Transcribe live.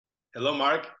Hello,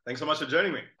 Mark. Thanks so much for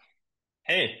joining me.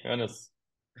 Hey, Ernest.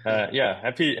 Yeah,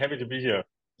 happy to be here.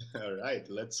 All right,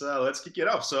 let's kick it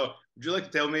off. So, would you like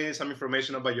to tell me some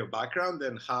information about your background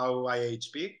and how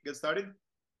IHP get started?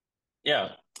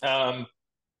 Yeah. Um,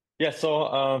 yeah,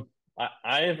 so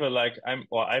I have a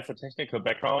I have a technical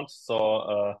background.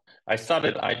 So I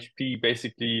started IHP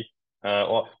basically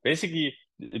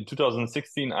in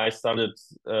 2016 I started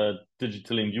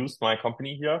Digital Induced, my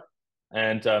company here.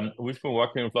 And we've been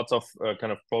working with lots of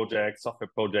kind of projects, software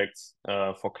projects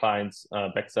for clients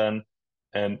back then.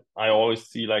 And I always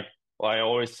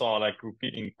saw like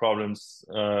repeating problems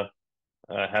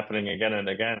happening again and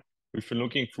again. We've been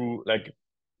looking through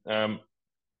um,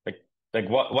 like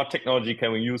what technology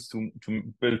can we use to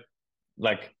build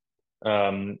like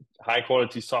high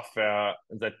quality software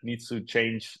that needs to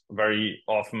change very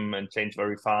often and change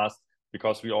very fast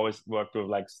because we always worked with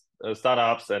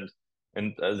startups and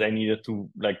they needed to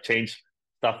like change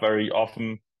stuff very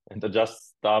often and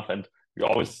adjust stuff, and we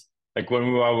always like when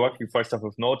we were working for example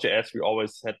with Node.js we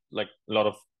always had like a lot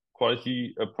of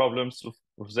quality problems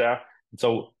with there. And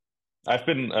so I've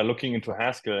been looking into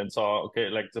Haskell and saw okay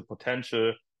like the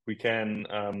potential we can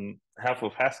have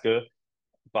with Haskell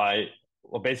by,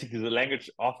 well, basically the language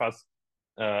offers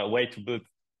a way to build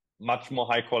much more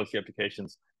high quality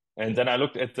applications. And then I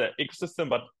looked at the ecosystem,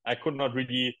 but I could not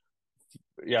really,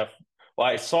 yeah. Well,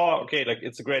 I saw, okay, like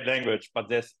it's a great language,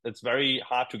 but it's very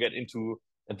hard to get into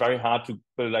and very hard to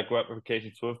build like web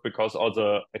applications with because all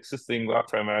the existing web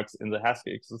frameworks in the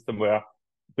Haskell ecosystem were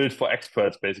built for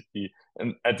experts basically.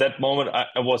 And at that moment,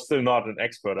 I was still not an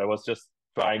expert. I was just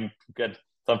trying to get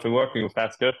something working with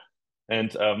Haskell.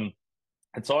 And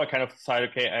so I kind of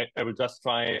decided, okay, I will just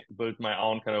try build my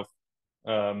own kind of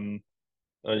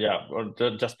or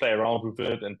just play around with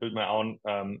it and build my own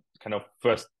kind of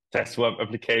first test web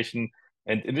application.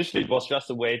 And initially, it was just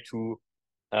a way to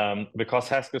because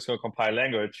Haskell is a compiled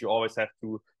language, you always have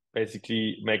to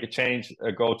basically make a change,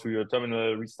 go to your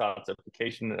terminal, restart the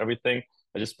application and everything.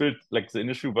 I just built like the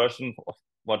initial version of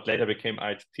what later became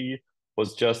IHP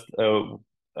was just a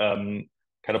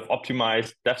kind of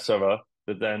optimized dev server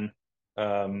that then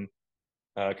um,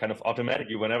 kind of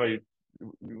automatically, whenever you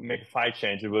make a file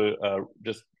change, it will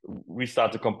just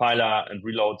restart the compiler and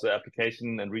reload the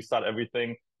application and restart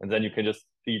everything, and then you can just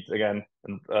feed again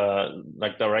and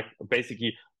like direct,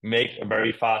 basically make a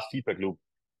very fast feedback loop.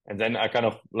 And then I kind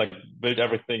of like build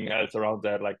everything else around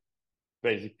that, like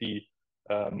basically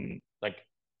like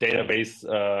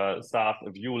database stuff, a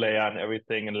view layer and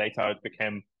everything. And later it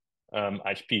became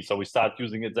IHP. So we started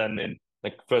using it then in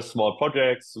like first small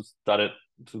projects to start it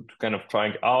to kind of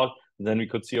trying it out. And then we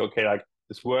could see, okay, like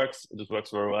this works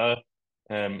very well.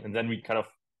 And then we kind of,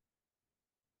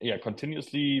 yeah,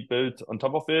 continuously built on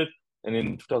top of it. And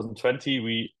in 2020,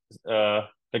 we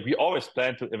always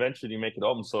planned to eventually make it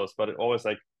open source, but it always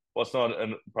like was not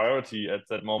a priority at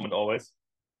that moment always.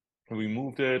 And we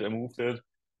moved it and moved it.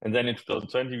 And then in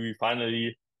 2020, we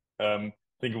finally, I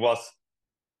think it was,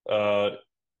 uh,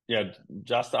 yeah,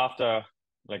 just after,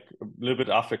 like a little bit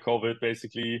after COVID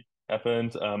basically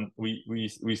happened,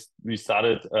 we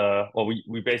started, or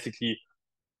we basically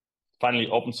finally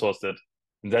open sourced it.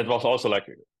 And that was also like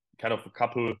kind of a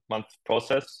couple months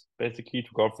process basically to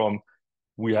go from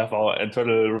we have our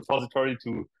internal repository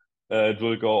to it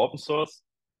will go open source.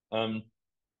 Um,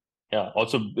 yeah,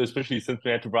 also especially since we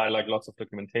had to write like lots of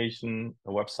documentation, a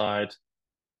website,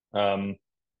 um,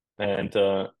 and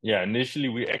yeah, initially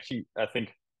we actually I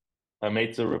think I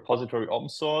made the repository open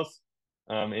source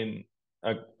in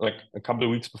like a couple of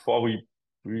weeks before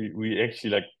we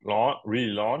actually like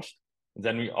really launched. And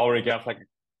then we already got like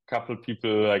a couple of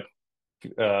people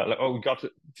we got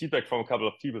feedback from a couple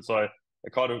of people. So I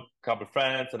called a couple of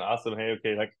friends and asked them, hey,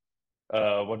 okay, like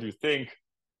what do you think?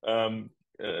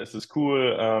 Is this cool?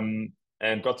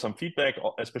 And got some feedback,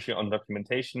 especially on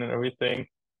documentation and everything.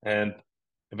 And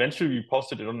eventually we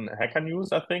posted it on Hacker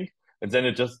News, I think. And then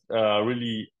it just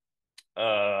really,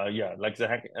 yeah, like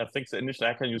I think the initial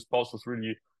Hacker News post was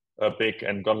really big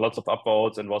and got lots of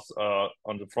upvotes and was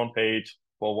on the front page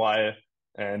for a while.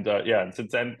 And yeah, and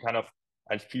since then, kind of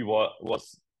IHP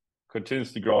was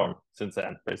continuously growing since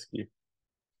then, basically.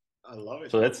 I love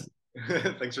it. So that's,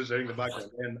 Thanks for sharing the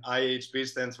background. And IHP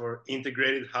stands for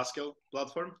Integrated Haskell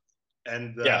Platform,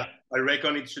 and yeah. I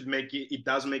reckon it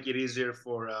does make it easier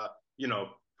for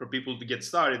for people to get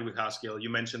started with Haskell. You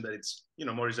mentioned that it's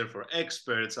more reserved for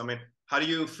experts. I mean, how do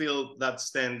you feel that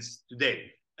stands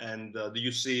today? And do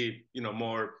you see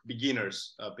more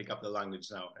beginners pick up the language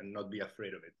now and not be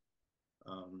afraid of it?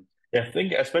 Um, Yeah, I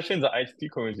think especially in the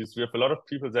IHP communities, we have a lot of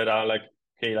people that are like,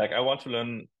 okay, like I want to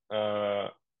learn,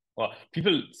 well,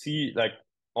 people see like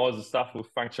all the stuff with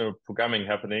functional programming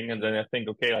happening, and then I think,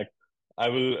 okay, like I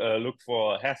will look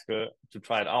for Haskell to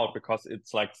try it out because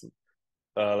it's like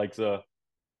the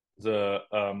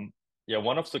yeah,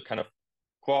 one of the kind of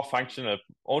core functional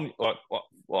only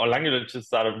or languages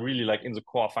that are really like in the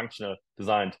core functional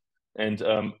designed. And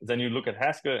then you look at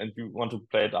Haskell and you want to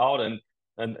play it out, and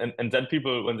then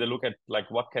people, when they look at like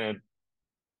what can it,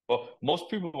 well, most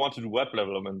people want to do web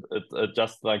development. It's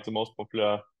just like the most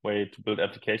popular way to build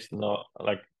applications now,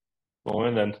 like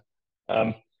moment.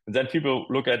 And then people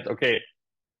look at, okay,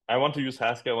 I want to use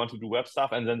Haskell, I want to do web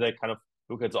stuff, and then they kind of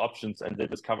look at the options and they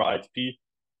discover IHP.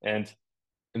 And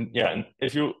yeah, and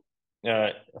if you,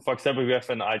 for example, we have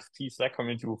an IHP Slack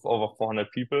community with over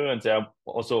 400 people, and there are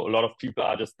also a lot of people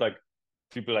are just like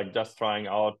people like just trying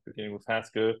out, beginning with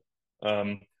Haskell.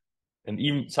 And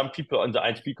even some people in the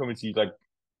IHP community, like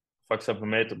for example,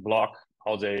 made a blog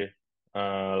how they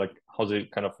how they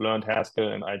kind of learned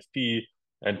Haskell and IHP,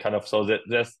 and kind of so that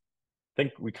there's, I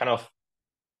think we kind of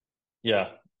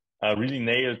really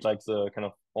nailed like the kind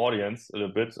of audience a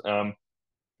little bit.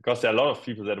 Because there are a lot of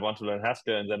people that want to learn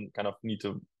Haskell and then kind of need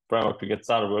to framework to get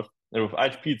started with. And with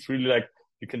IHP, it's really like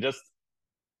you can just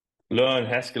learn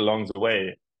Haskell along the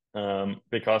way,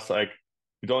 because like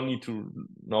you don't need to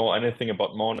know anything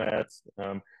about monads.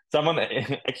 Someone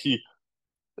actually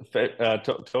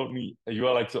told me you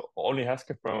are like the only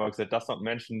Haskell framework that does not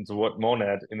mention the word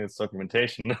monad in its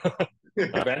documentation. The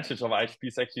advantage of IHP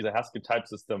is actually the Haskell type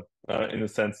system, in a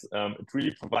sense. It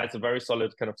really provides a very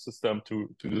solid kind of system to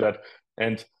do that.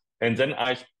 And then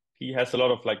IHP has a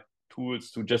lot of like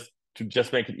tools to just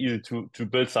make it easy to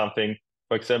build something.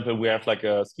 For example, we have like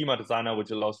a schema designer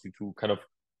which allows you to kind of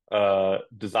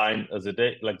design the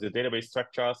database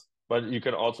structures, but you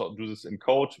can also do this in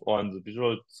code or in the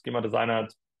visual schema designer.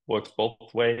 It works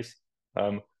both ways.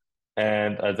 And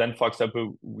then, for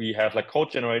example, we have like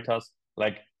code generators.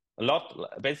 Like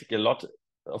basically a lot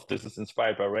of this is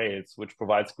inspired by Rails, which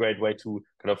provides a great way to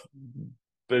kind of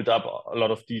build up a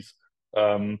lot of these,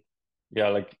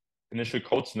 like initial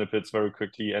code snippets very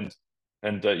quickly. And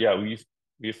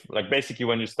we've like basically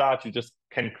when you start, you just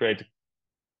can create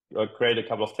a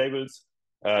couple of tables.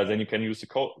 Then you can use the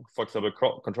code, for example,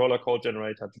 controller code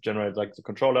generator to generate like the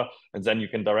controller, and then you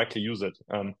can directly use it.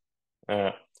 And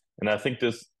I think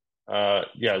this,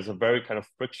 is a very kind of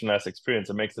frictionless experience.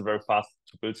 It makes it very fast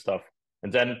to build stuff.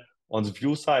 And then on the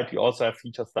Vue side, we also have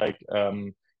features like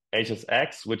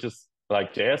HSX, which is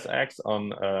like JSX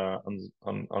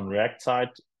on React side,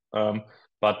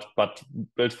 but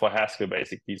built for Haskell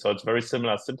basically. So it's very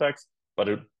similar syntax, but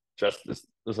it just is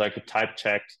like a type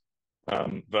checked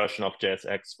version of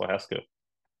JSX for Haskell.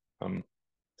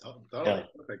 Totally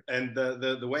perfect. And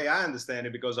the way I understand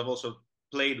it, because I've also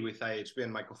played with IHP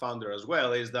and my co-founder as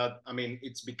well, is that, I mean,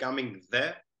 it's becoming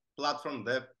the platform,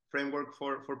 the framework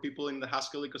for people in the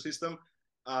Haskell ecosystem.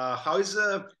 How's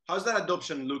that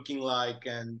adoption looking like,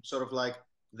 and sort of like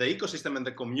the ecosystem and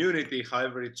the community,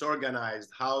 however it's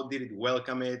organized? How did it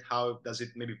welcome it? How does it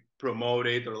maybe promote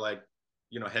it, or like,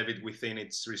 have it within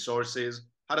its resources?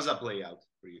 How does that play out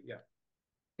for you?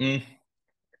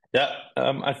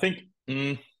 I think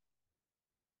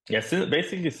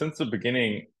basically since the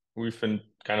beginning, we've been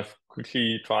kind of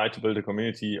quickly trying to build a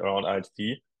community around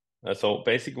IHP. So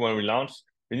basically, when we launched,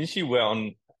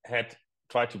 initially had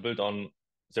tried to build on.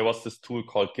 There was this tool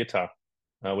called Gitter,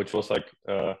 which was like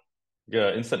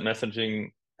instant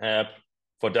messaging app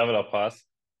for developers.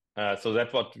 So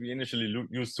that's what we initially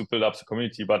used to build up the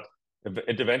community, but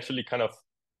it eventually kind of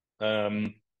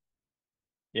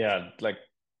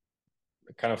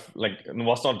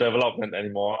was not development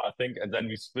anymore, I think. And then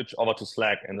we switched over to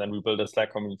Slack, and then we built a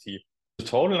Slack community. The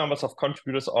total numbers of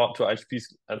contributors to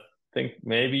IHPs, I think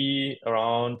maybe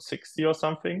around 60 or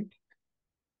something.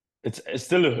 It's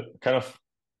still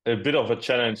a bit of a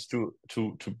challenge to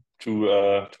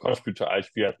contribute to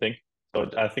IHP, I think. So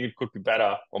I think it could be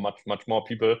better or much more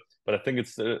people, but I think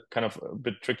it's kind of a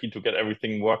bit tricky to get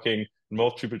everything working.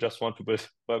 Most people just want to build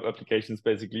web applications,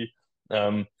 basically.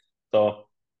 So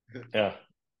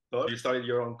you started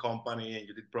your own company and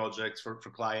you did projects for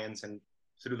clients, and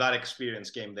through that experience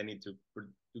came the need to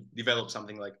develop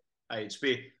something like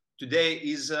IHP. Today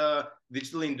is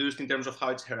digitally induced in terms of how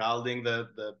it's heralding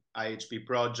the IHP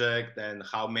project, and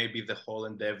how maybe the whole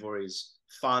endeavor is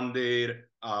funded,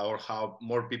 or how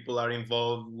more people are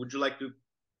involved. Would you like to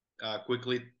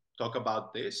quickly talk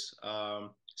about this,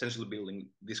 essentially building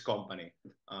this company?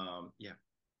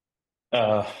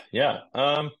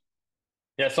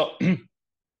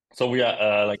 So we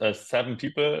are like 7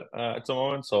 people at the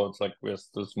moment. So it's like we're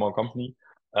still a small company.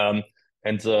 And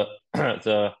in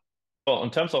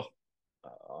terms of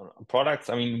products,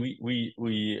 I mean,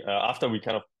 we after we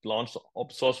kind of launched the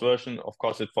open source version, of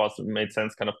course, it for us made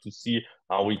sense kind of to see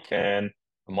how we can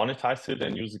monetize it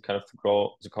and use it kind of to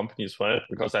grow the company as well,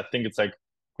 because I think it's like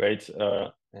great,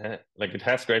 like it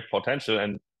has great potential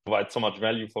and provides so much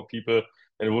value for people.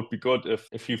 And it would be good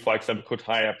if you, for example, could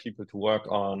hire people to work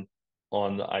on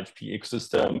the IHP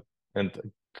ecosystem and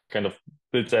kind of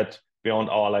build that beyond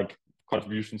our like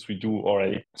contributions we do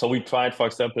already. So we tried, for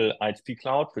example, IHP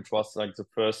Cloud, which was like the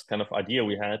first kind of idea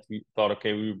we had. We thought,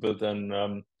 okay, we built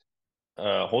an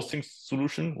hosting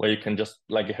solution where you can just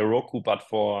like a Heroku, but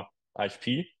for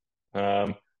IHP,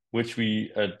 which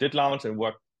we did launch and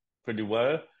worked pretty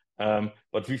well.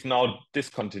 But we've now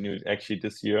discontinued actually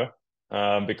this year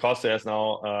because there's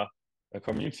now a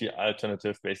community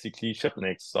alternative, basically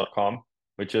shipnix.com,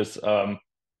 which is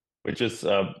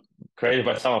created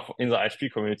by someone in the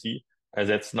IHP community, as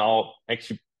it's now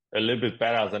actually a little bit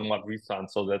better than what we've done.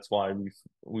 So that's why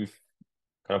we've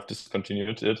kind of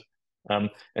discontinued it. And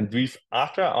we've,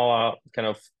 after our kind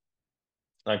of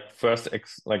like first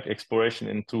exploration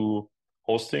into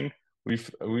hosting,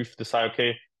 we've decided,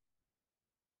 okay,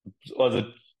 or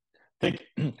the think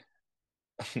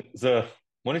the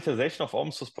monetization of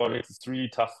open source projects is really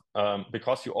tough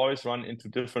because you always run into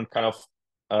different kind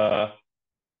of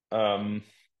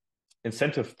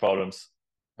incentive problems.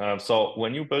 So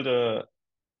when you build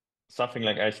something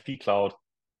like IHP Cloud,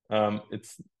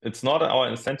 it's not our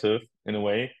incentive in a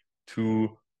way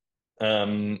to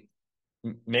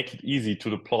make it easy to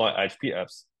deploy IHP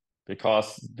apps,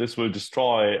 because this will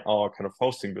destroy our kind of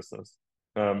hosting business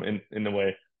in a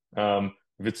way.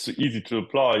 If it's too easy to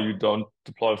deploy, you don't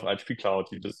deploy with IHP Cloud,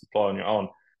 you just deploy on your own.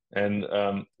 And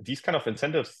these kind of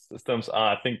incentive systems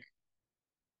are, I think,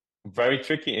 very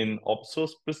tricky in open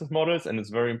source business models, and it's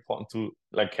very important to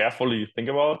like carefully think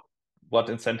about what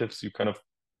incentives you kind of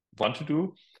want to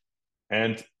do.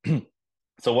 And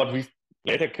so what we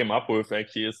later came up with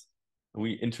actually is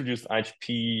we introduced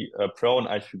IHP Pro and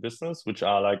IHP Business, which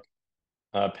are like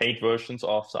paid versions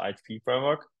of the IHP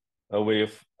framework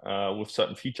with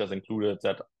certain features included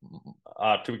that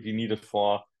are typically needed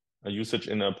for usage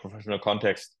in a professional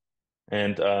context.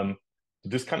 And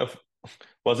this kind of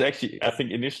was actually, I think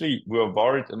initially we were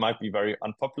worried it might be very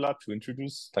unpopular to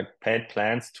introduce like paid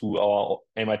plans to our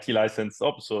MIT licensed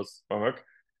open source framework.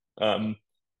 And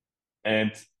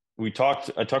I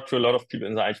talked to a lot of people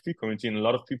in the IHP community, and a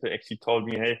lot of people actually told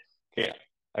me, hey, okay,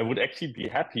 I would actually be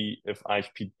happy if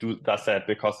IHP does that,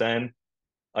 because then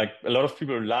like a lot of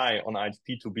people rely on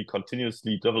IHP to be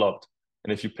continuously developed.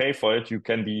 And if you pay for it, you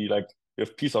can be like, you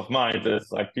have peace of mind.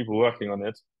 There's like people working on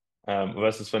it.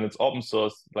 Versus when it's open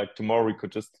source, like tomorrow we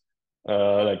could just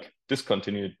like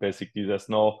discontinue it. Basically, there's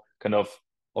no kind of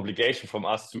obligation from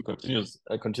us to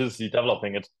continuously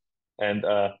developing it. And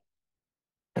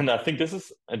I think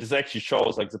this actually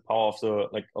shows like the power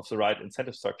of the right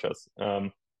incentive structures.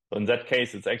 So in that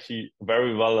case, it's actually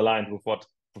very well aligned with what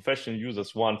professional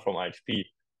users want from IHP.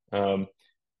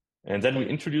 And then we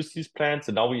introduced these plans,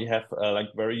 and now we have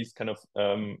like various kind of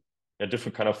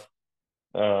different kind of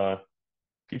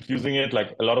people using it. Like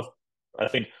I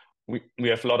think we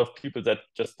have a lot of people that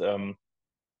just are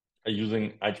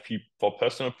using IHP for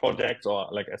personal projects or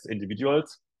like as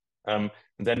individuals. And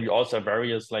then we also have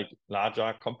various like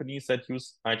larger companies that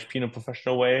use IHP in a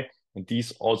professional way. And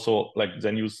these also like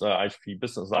then use IHP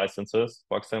business licenses,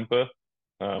 for example.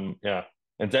 Yeah.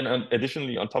 And then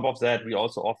additionally, on top of that, we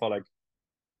also offer like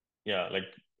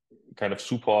kind of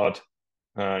support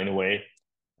in a way.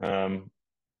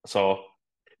 So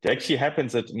it actually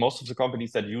happens that most of the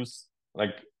companies that use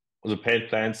like the paid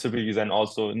plans typically then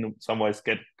also in some ways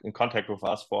get in contact with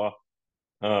us for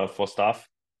stuff.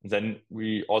 And then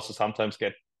we also sometimes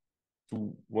get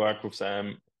to work with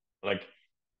them like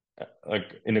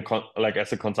in like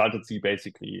as a consultancy,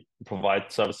 basically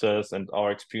provide services and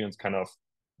our experience kind of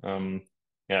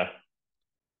yeah.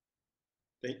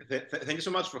 Thank you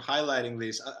so much for highlighting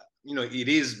this. It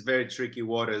is very tricky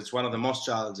water. It's one of the most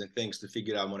challenging things to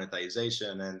figure out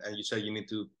monetization. And you said you need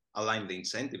to align the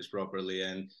incentives properly.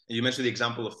 And you mentioned the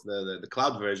example of the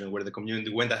cloud version where the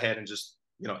community went ahead and just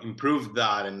improved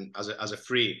that and as a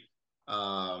free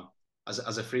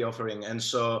as a free offering. And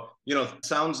so it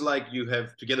sounds like you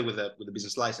have, together with the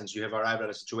business license, you have arrived at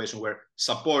a situation where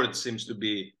support seems to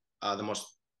be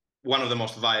one of the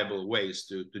most viable ways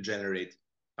to generate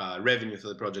revenue for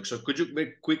the project. So could you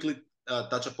very quickly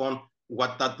touch upon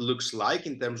what that looks like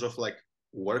in terms of like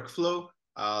workflow,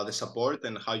 the support,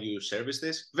 and how you service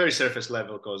this? Very surface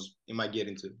level, because you might get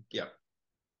into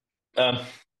Yeah,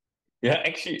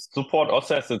 actually support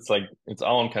also has its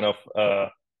own kind of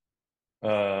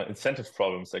incentive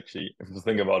problems, actually, if you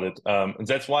think about it. And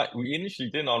that's why we initially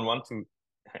did not want to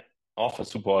offer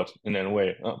support in any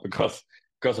way, because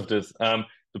of this.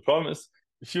 The problem is,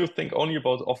 if you think only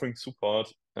about offering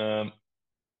support,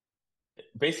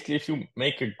 basically, if you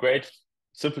make a great,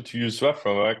 simple to use web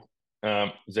framework,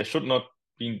 there should not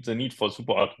be the need for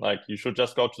support. Like, you should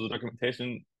just go to the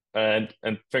documentation and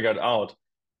figure it out,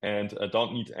 and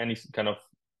don't need any kind of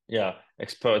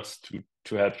experts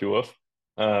to help you with.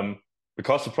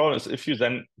 Because the problem is, if you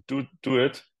then do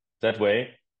it that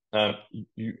way,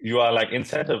 you are like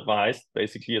incentivized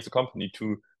basically as a company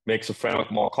to make the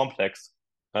framework more complex.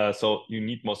 So you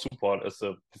need more support as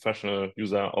a professional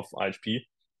user of IHP.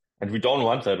 And we don't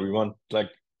want that. We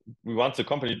want the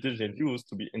company digital use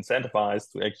to be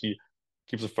incentivized to actually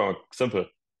keep the framework simple.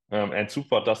 And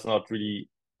support does not really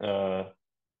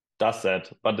does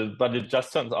that. But it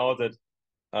just turns out that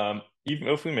even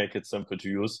if we make it simple to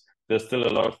use, there's still a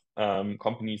lot of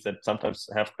companies that sometimes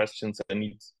have questions and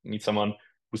need someone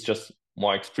who's just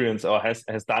more experienced or has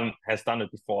done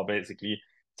it before. Basically,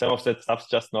 some of that stuff's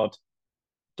just not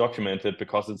documented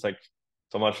because it's like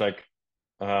so much like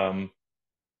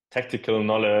tactical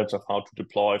knowledge of how to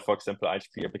deploy, for example,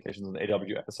 IHP applications in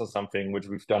AWS or something, which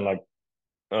we've done like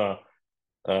a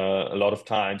lot of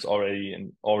times already,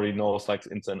 and already knows like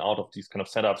ins and out of these kind of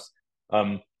setups.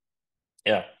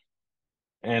 Yeah,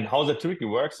 and how that typically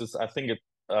works is, I think it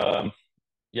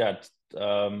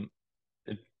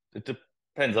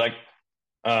depends. Like,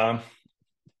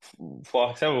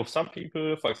 for example, with some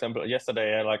people, for example,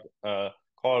 yesterday I had like a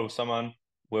call with someone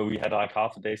where we had like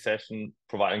half a day session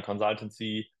providing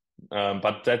consultancy.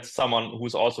 But that's someone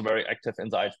who's also very active in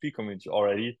the IHP community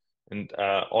already, and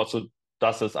also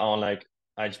does his own like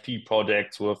IHP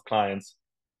projects with clients.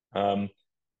 And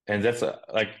that's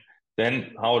like,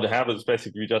 then how it happens is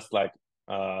basically just like,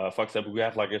 for example, we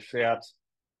have like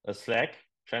a Slack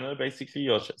channel basically,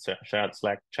 or shared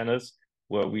Slack channels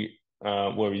where we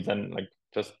then like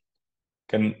just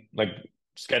can like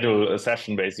schedule a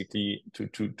session basically to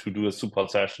do a support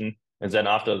session, and then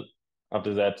after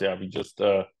that, we just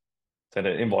send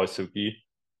an invoice to be.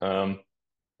 And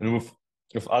with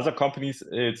other companies,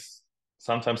 it's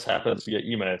sometimes happens via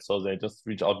email, so they just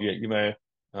reach out via email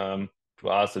to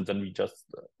us, and then we just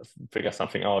figure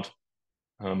something out.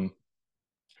 And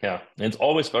it's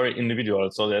always very individual,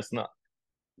 so there's not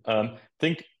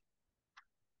think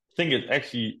it's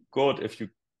actually good if you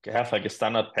have like a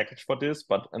standard package for this,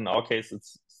 but in our case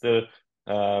it's still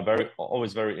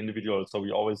always very individual, so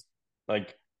we always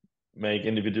like make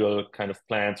individual kind of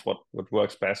plans what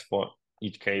works best for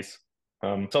each case.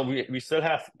 So we still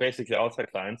have basically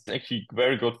outside clients. It's actually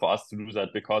very good for us to do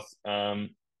that, because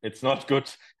it's not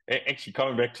good, actually,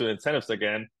 coming back to incentives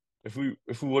again, if we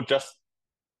would just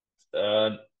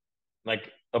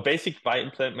like a basic, by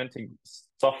implementing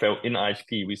software in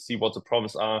IHP, we see what the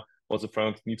problems are, what the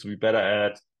framework needs to be better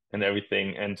at, and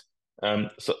everything. And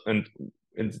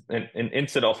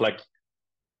instead of like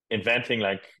inventing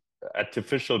like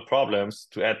artificial problems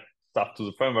to add stuff to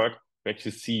the framework, we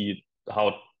actually see how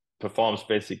it performs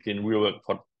basically in real world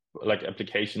for like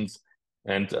applications.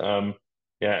 And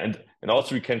and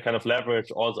also we can kind of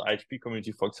leverage all the IHP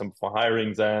community, for example, for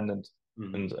hiring then,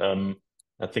 and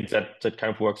I think that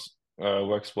kind of works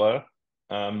well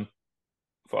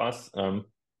for us.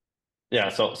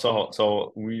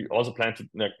 So we also plan to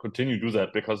continue to do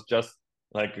that, because just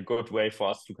like a good way for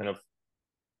us to kind of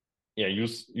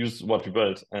use what we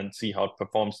built and see how it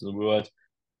performs in the world.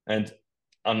 And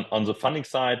on the funding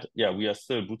side, we are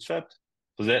still bootstrapped.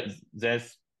 So there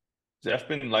have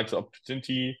been like the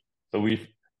opportunity. So we've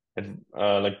had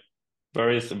like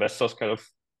various investors kind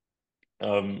of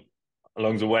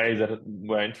along the way that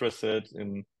were interested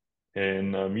in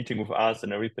meeting with us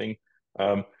and everything.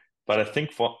 But I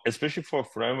think especially for a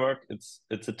framework, it's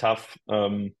a tough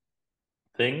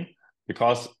thing,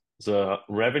 because the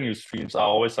revenue streams are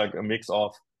always like a mix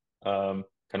of kind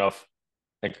of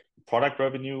like product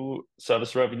revenue,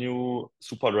 service revenue,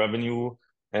 support revenue,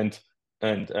 and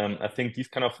I think these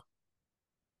kind of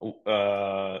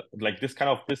like this kind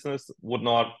of business would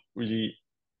not really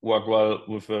work well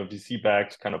with a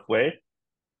VC-backed kind of way.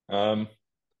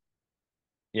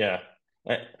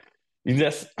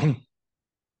 There's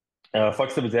for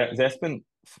example, there's been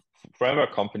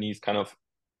framework companies kind of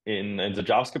in the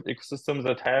JavaScript ecosystem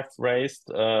that have raised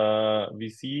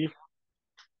VC,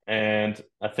 and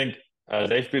I think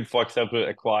they've been, for example,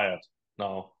 acquired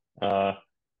now,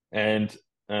 and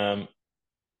I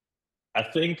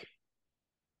think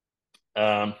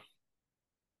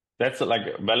that's like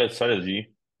a valid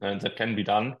strategy, and that can be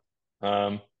done.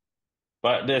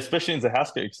 But especially in the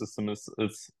Haskell ecosystem,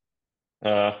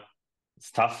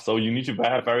 it's tough. So you need to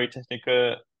have very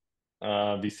technical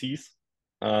VCs.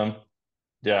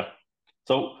 Yeah.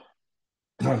 So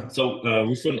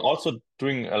we've been also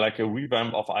doing like a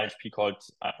revamp of IHP called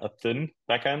a thin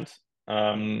backend,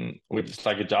 which is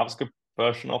like a JavaScript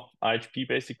version of IHP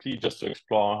basically, just to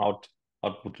explore how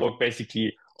it would look.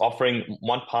 Basically, offering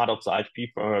one part of the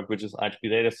IHP framework, which is IHP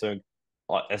data sync,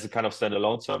 as a kind of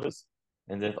standalone service,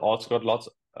 and they've also got lots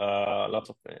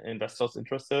of investors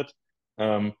interested.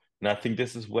 And I think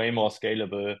this is way more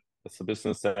scalable as a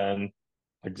business than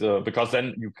because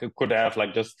then you could have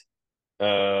like just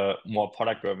more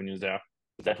product revenue there.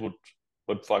 That would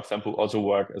for example also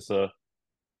work as a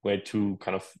way to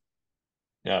kind of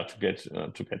to get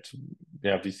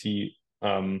VC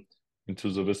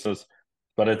into the business.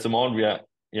 But at the moment we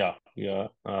are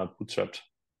bootstrapped.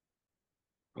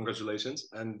 Congratulations,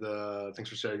 and thanks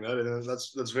for sharing that. And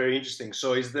that's very interesting.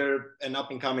 So, is there an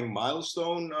up and coming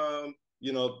milestone,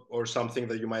 or something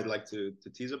that you might like to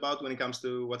tease about when it comes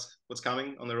to what's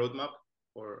coming on the roadmap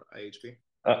for IHP?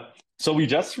 So we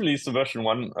just released the version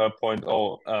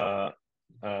 1.0.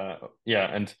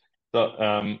 And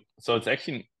so it's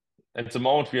actually at the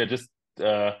moment we are just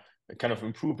kind of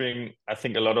improving. I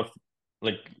think a lot of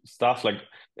like stuff. Like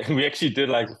we actually did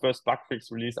like the first bug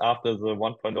fix release after the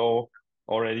 1.0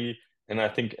 already, and I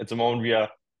think at the moment we are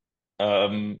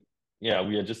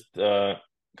just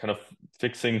kind of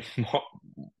fixing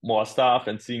more stuff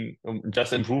and seeing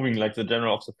just improving like the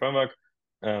general of the framework.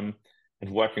 And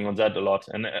working on that a lot.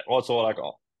 And also like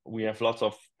we have lots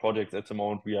of projects at the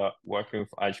moment we are working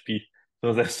with IHP.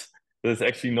 So there's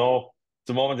actually at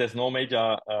the moment there's no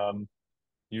major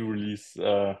new release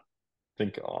I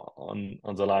think on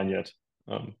the line yet.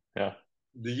 Yeah.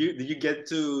 Do you get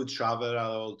to travel at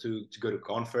all to go to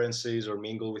conferences or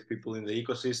mingle with people in the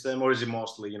ecosystem, or is it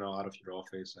mostly out of your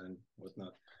office and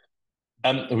whatnot?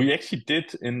 We actually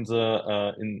did in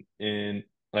the in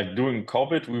like during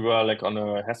COVID, we were like on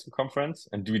a Haskell conference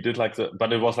and we did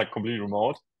but it was like completely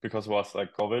remote because it was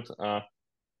like COVID.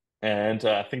 And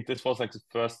I think this was like the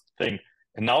first thing.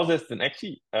 And now there's been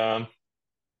actually, I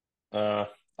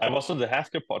was on the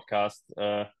Haskell podcast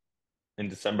in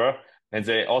December, and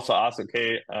they also asked,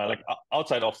 okay, like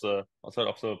outside of the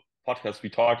podcast we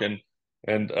talk and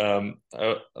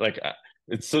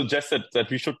it's suggested that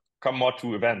we should come more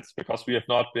to events because we have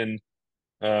not been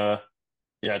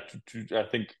I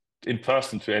think in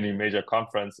person to any major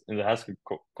conference in the Haskell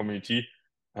community.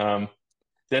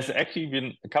 There's actually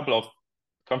been a couple of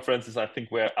conferences I think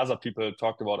where other people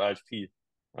talked about IHP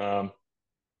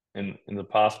in the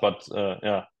past, but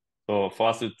so for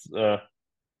us it's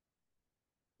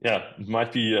it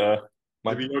might be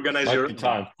Maybe organize might your be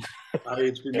time.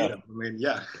 IHP meetup. I mean,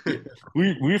 yeah.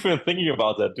 We've been thinking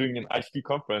about that, doing an IHP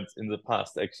conference in the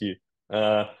past actually.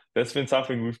 That's been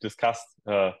something we've discussed.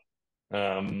 So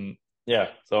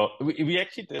we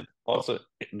actually did also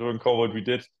during COVID, we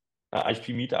did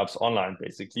IHP meetups online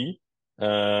basically.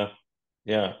 And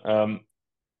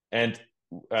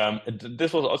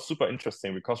this was also super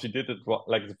interesting because we did it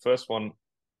like the first one,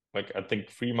 like I think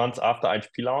 3 months after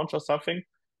IHP launch or something.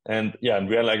 And and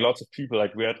we had like lots of people,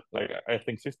 like we had like I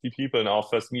think 50 people in our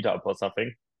first meetup or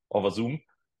something over Zoom.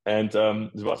 And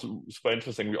it was super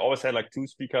interesting. We always had like 2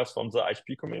 speakers from the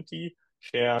IHP community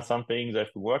share something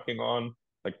they've been working on,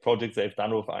 like projects they've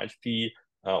done with IHP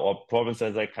or problems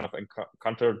that they kind of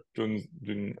encountered doing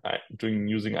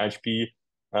using IHP.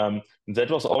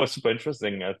 That was always super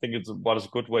interesting. I think what is a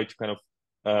good way to kind of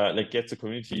like get the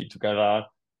community together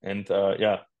and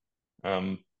I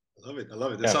love it. I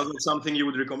love it. That sounds like something you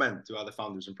would recommend to other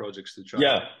founders and projects to try.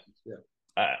 Yeah.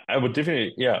 I would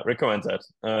definitely recommend that.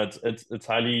 It's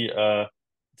highly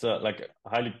it's like a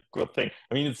highly good thing.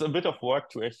 I mean, it's a bit of work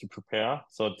to actually prepare,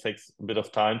 so it takes a bit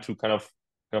of time to kind of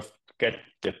get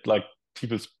like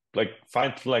people's like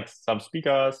find like some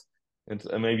speakers and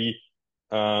maybe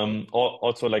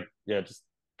also like just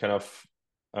kind of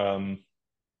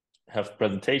have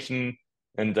presentation.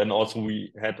 And then also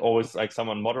we had always like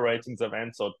someone moderating the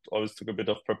event, so it always took a bit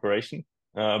of preparation.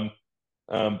 But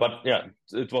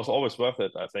it was always worth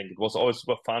it. I think it was always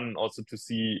super fun also to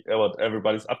see what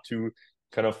everybody's up to.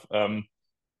 Kind of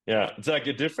it's like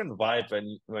a different vibe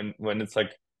when it's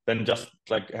like then just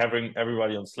like having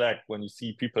everybody on Slack when you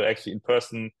see people actually in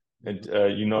person and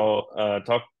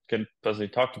can personally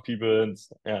talk to people, and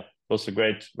it was a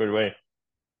great way.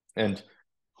 And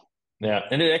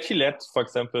and it actually led, for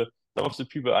example, some of the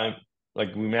people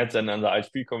we met then in the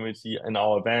IHP community in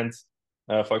our events.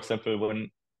 For example, when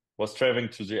was traveling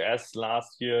to the US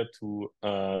last year to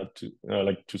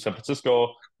San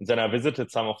Francisco, and then I visited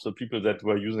some of the people that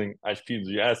were using IHP in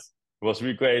the US. It was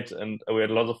really great, and we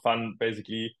had a lot of fun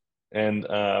basically. And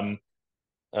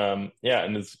yeah,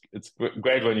 and it's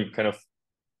great when you kind of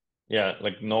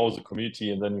like know the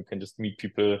community and then you can just meet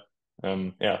people.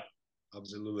 Yeah.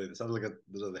 Absolutely. It sounds like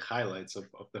those are the highlights of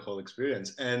the whole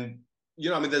experience. And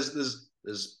I mean, there's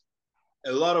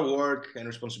a lot of work and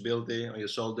responsibility on your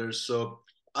shoulders. So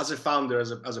as a founder,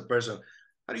 as a person,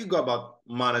 how do you go about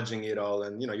managing it all?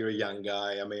 And you're a young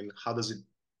guy. I mean, how does it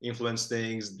influence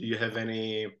things? Do you have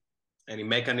any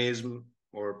mechanism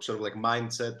or sort of like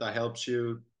mindset that helps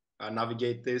you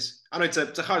navigate this? I know it's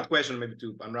a hard question maybe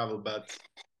to unravel, but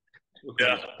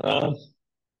Yeah.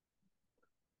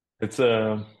 It's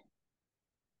I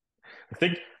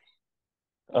think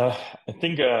I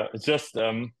think it's just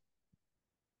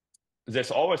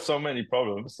there's always so many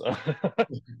problems.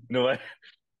 In a way,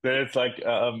 that it's like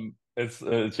it's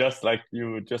just like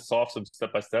you just solve them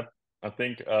step by step. I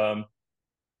think um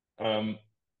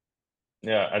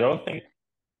yeah, I don't think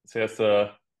there's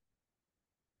a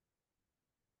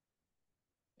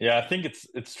yeah, I think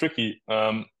it's tricky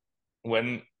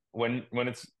when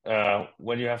it's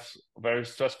when you have very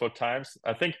stressful times.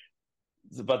 I think,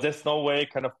 but there's no way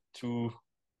kind of to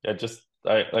just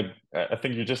I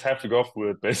think you just have to go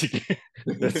through it basically.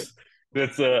 that's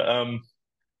that's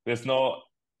there's no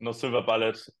silver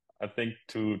bullet, I think,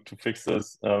 to fix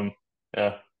this.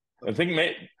 Yeah, I think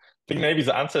maybe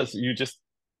the answer is you just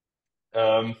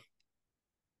um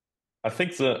I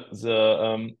think the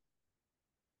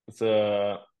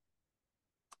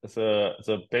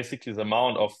basically the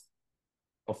amount of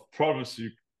problems you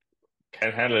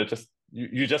can handle, just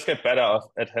you just get better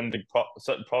at handling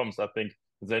certain problems, I think.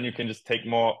 Then you can just take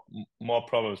more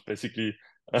problems basically.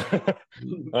 That's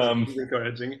um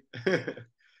encouraging. And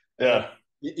yeah.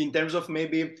 in terms of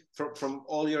maybe from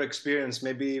all your experience,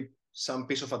 maybe some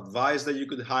piece of advice that you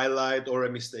could highlight or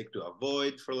a mistake to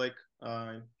avoid for like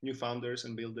new founders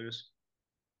and builders.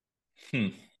 hmm.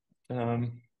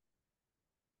 um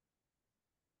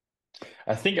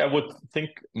I think I would think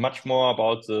much more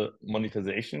about the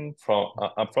monetization from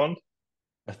upfront.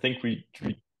 I think we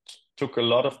took a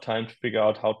lot of time to figure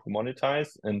out how to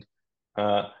monetize, and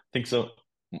I think so.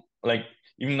 Like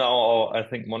even now, I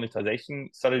think monetization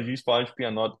strategies for IHP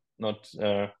are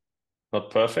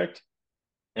not perfect,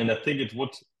 and I think it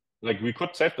would like we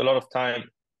could save a lot of time.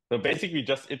 So basically,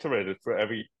 just iterated for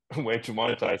every way to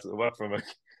monetize a web framework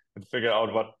and figure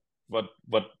out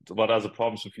what are the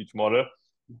problems with each model,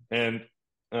 and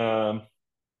um,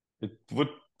 it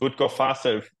would go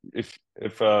faster if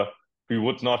we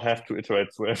would not have to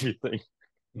iterate through everything.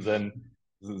 Then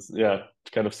yeah,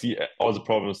 to kind of see all the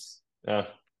problems. Yeah.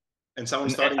 And someone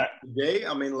And starting today,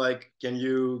 I mean, like, can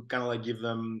you kind of like give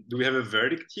them, do we have a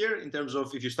verdict here in terms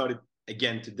of if you started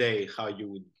again today, how you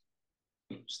would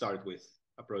start with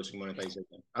approaching monetization?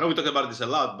 I know we talk about this a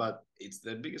lot, but it's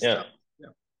the biggest yeah, step. Yeah.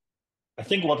 I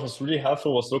think what was really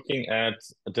helpful was looking at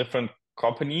different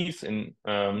companies in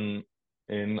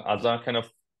other kind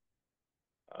of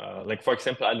like for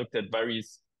example, I looked at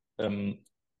various um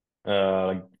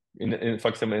like in for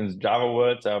example in the Java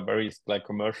world there are various like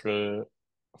commercial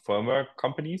firmware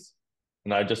companies,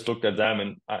 and I just looked at them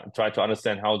and I tried to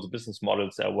understand how the business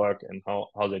models there work and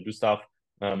how they do stuff.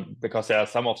 Because there are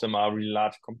some of them are really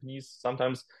large companies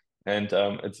sometimes, and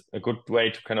it's a good way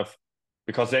to kind of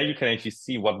because there you can actually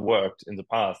see what worked in the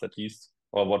past at least,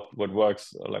 or what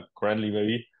works like currently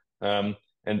maybe.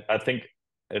 And I think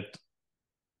it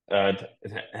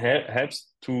it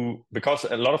helps to because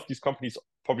a lot of these companies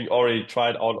probably already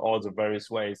tried out all the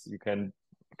various ways you can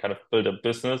kind of build a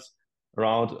business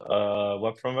around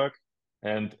web framework,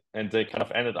 and they kind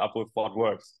of ended up with what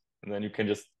works, and then you can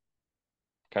just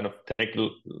kind of take a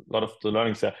lot of the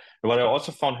learnings there. And what I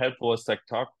also found helpful was like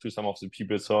talk to some of the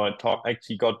people. So I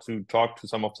actually got to talk to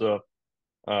some of the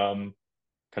kind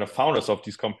of founders of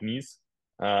these companies,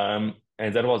 and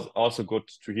that was also good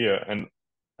to hear. And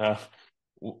uh,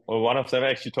 one of them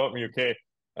actually told me, okay,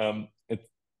 it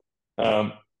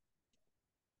um,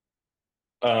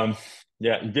 um,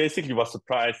 yeah, he basically was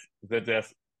surprised that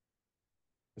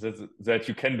that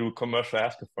you can do commercial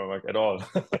Haskell framework at all.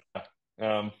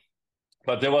 um,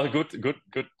 but there was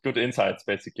good insights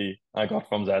basically I got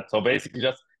from that. So basically,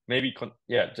 just maybe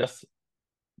just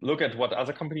look at what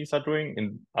other companies are doing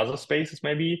in other spaces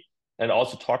maybe, and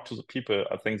also talk to the people.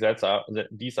 I think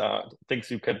these are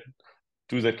things you can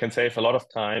do that can save a lot of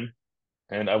time,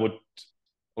 and I would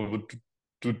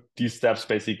do these steps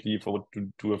basically if I would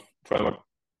do a framework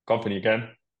company again.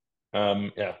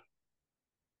 Yeah.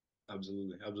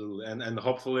 Absolutely, absolutely, and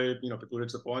hopefully, people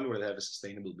reach the point where they have a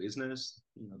sustainable business.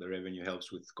 The revenue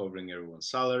helps with covering everyone's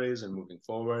salaries and moving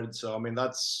forward. So, I mean,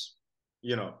 that's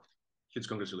huge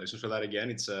congratulations for that again.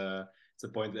 It's a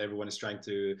point that everyone is trying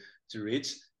to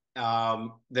reach.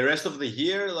 the rest of the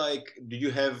year, like, do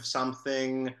you have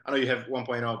something? I know you have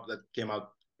 1.0 that came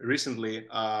out recently.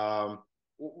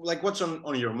 Like, what's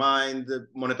on your mind? The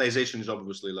monetization is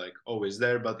obviously like always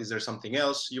there, but is there something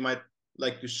else you might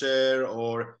like to share,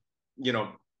 or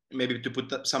maybe to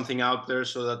put something out there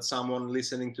so that someone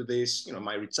listening to this,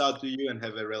 might reach out to you and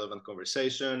have a relevant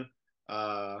conversation?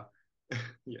 Uh,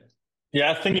 yeah.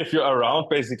 Yeah, I think if you're around,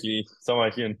 basically somewhere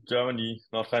here in Germany,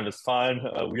 North Rhine is fine.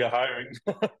 We are hiring.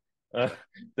 uh,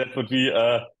 that would be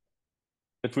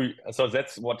so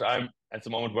that's what I'm at the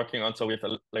moment working on. So we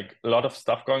have a lot of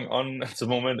stuff going on at the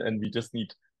moment, and we just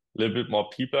need a little bit more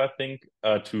people, I think,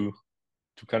 to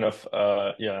kind of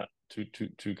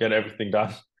to get everything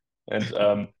done. And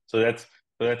so that's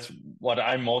what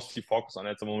I'm mostly focused on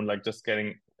at the moment, like just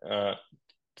getting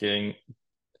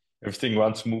everything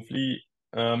run smoothly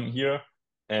here.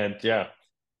 And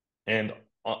and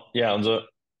on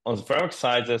the framework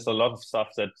side, there's a lot of stuff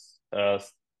that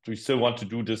we still want to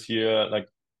do this year. Like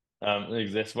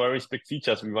there's various big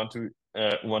features we want to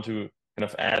kind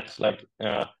of add.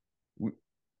 We,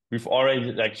 we've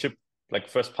already like shipped like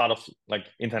first part of like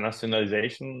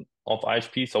internationalization of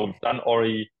IHP. So we've done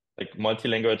already like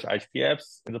multi-language IHP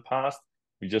apps in the past.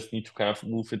 We just need to kind of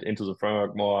move it into the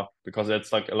framework more because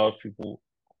that's like a lot of people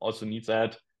also need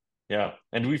that. Yeah,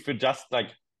 and we've been just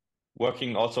like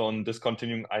working also on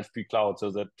discontinuing IHP Cloud,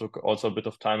 so that took also a bit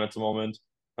of time at the moment.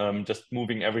 Just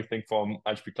moving everything from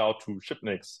IHP Cloud to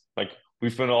Shipnix. Like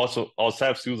we've been also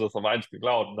ourselves users of IHP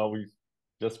Cloud. Now we've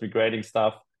just migrating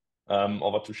stuff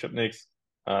over to Shipnix.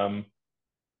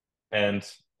 And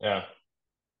yeah,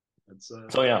 That's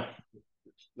so yeah.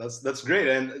 that's great.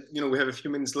 And we have a few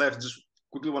minutes left. Just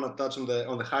quickly want to touch on the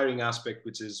hiring aspect,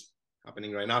 which is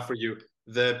happening right now for you.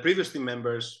 The previous team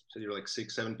members said you're like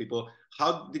 6, 7 people.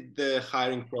 How did the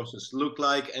hiring process look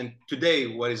like? And today,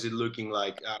 what is it looking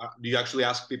like? Do you actually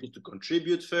ask people to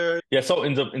contribute first? Yeah, so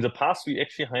in the past we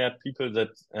actually hired people that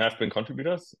have been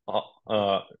contributors,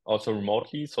 also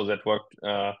remotely, so that worked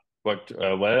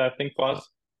well, I think, for us.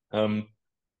 Um,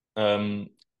 um,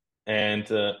 and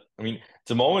I mean, at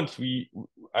the moment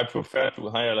I prefer to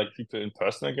hire like people in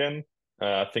person again.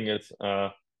 I think it's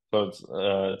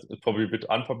probably a bit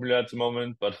unpopular at the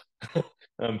moment, but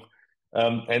um,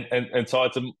 and so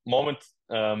at the moment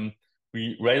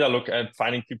we rather look at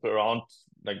finding people around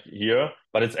like here,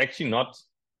 but it's actually not.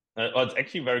 Or it's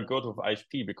actually very good with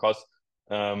IHP because,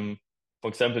 for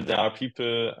example, there are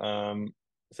people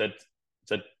that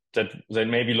that that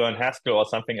maybe learn Haskell or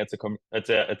something at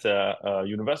the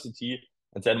university,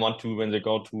 and then want to when they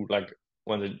go to like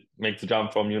when they make the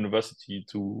jump from university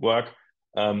to work,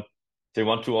 um, they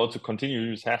want to also continue to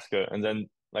use Haskell, and then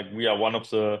like we are one of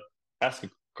the Haskell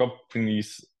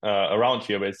companies around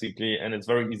here basically, and it's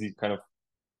very easy to kind of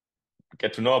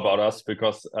get to know about us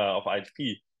because of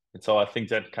IHP. And so I think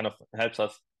that kind of helps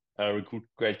us recruit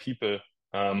great people.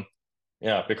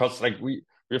 Yeah, because like we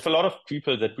have a lot of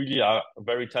people that really are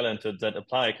very talented that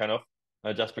apply kind of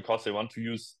just because they want to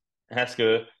use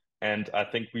Haskell. And I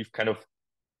think we've kind of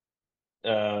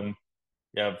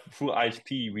through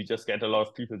IHP we just get a lot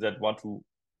of people that want to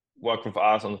work with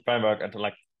us on the framework and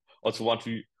like also want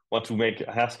to make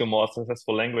Haskell more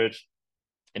successful language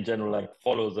in general, like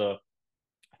follow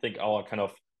I think our kind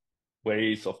of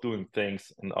ways of doing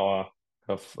things and our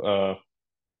kind of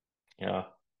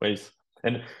ways.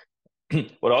 And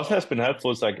what also has been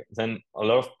helpful is like then a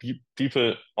lot of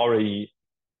people already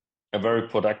are very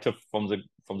productive from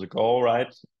the go,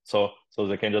 right? So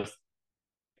they can just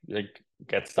like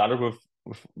get started with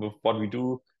what we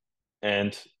do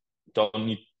and don't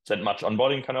need that much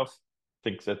onboarding kind of. I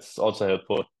think that's also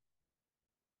helpful.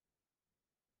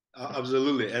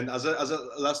 Absolutely. And as a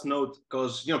last note,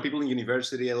 because people in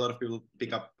university, a lot of people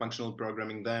pick up functional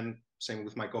programming then, same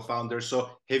with my co-founder. So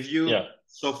have you Yeah.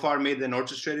 so far made an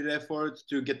orchestrated effort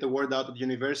to get the word out at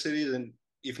universities? And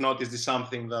if not, is this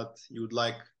something that you would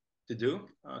like to do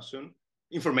soon?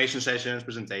 Information sessions,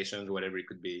 presentations, whatever it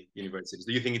could be, universities.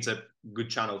 Do you think it's a good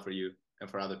channel for you and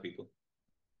for other people?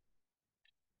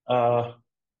 Uh,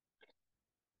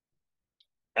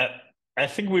 I, I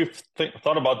think we've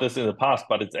thought about this in the past,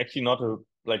 but it's actually not a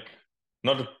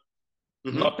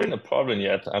Mm-hmm. not been a problem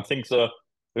yet. I think the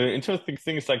interesting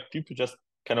thing is like people just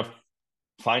kind of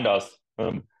find us.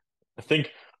 I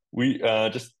think we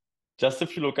just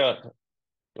if you look at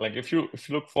like if you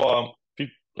look for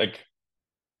people like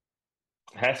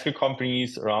Haskell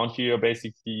companies around here,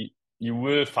 basically you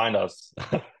will find us.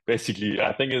 Basically,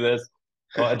 I think it is,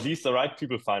 or at least the right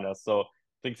people find us. So I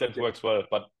think that Okay. works well.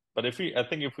 But I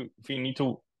think if we need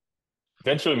to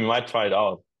eventually we might try it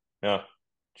out. Yeah,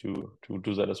 to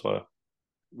do that as well.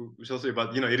 it's also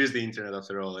about, it is the internet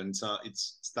after all, and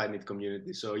it's tight-knit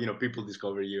community. So, people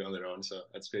discover you on their own. So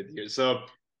that's great to hear. So,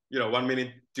 1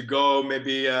 minute to go,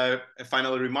 maybe a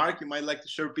final remark you might like to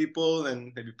share people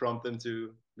and maybe prompt them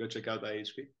to go check out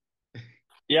IHP.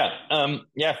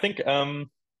 I think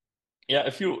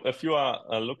if you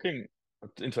are looking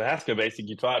into Haskell,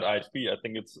 basically try out IHP. I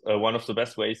think it's one of the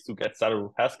best ways to get started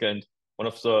with Haskell and one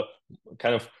of the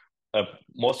kind of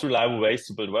most reliable ways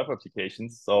to build web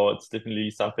applications. So it's definitely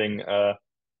something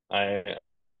I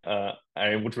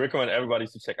would recommend everybody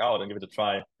to check out and give it a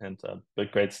try and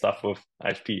build great stuff with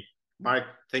IHP. Marc,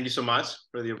 thank you so much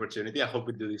for the opportunity. I hope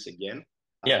we do this again.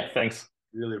 Yeah, thanks.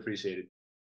 Really appreciate it.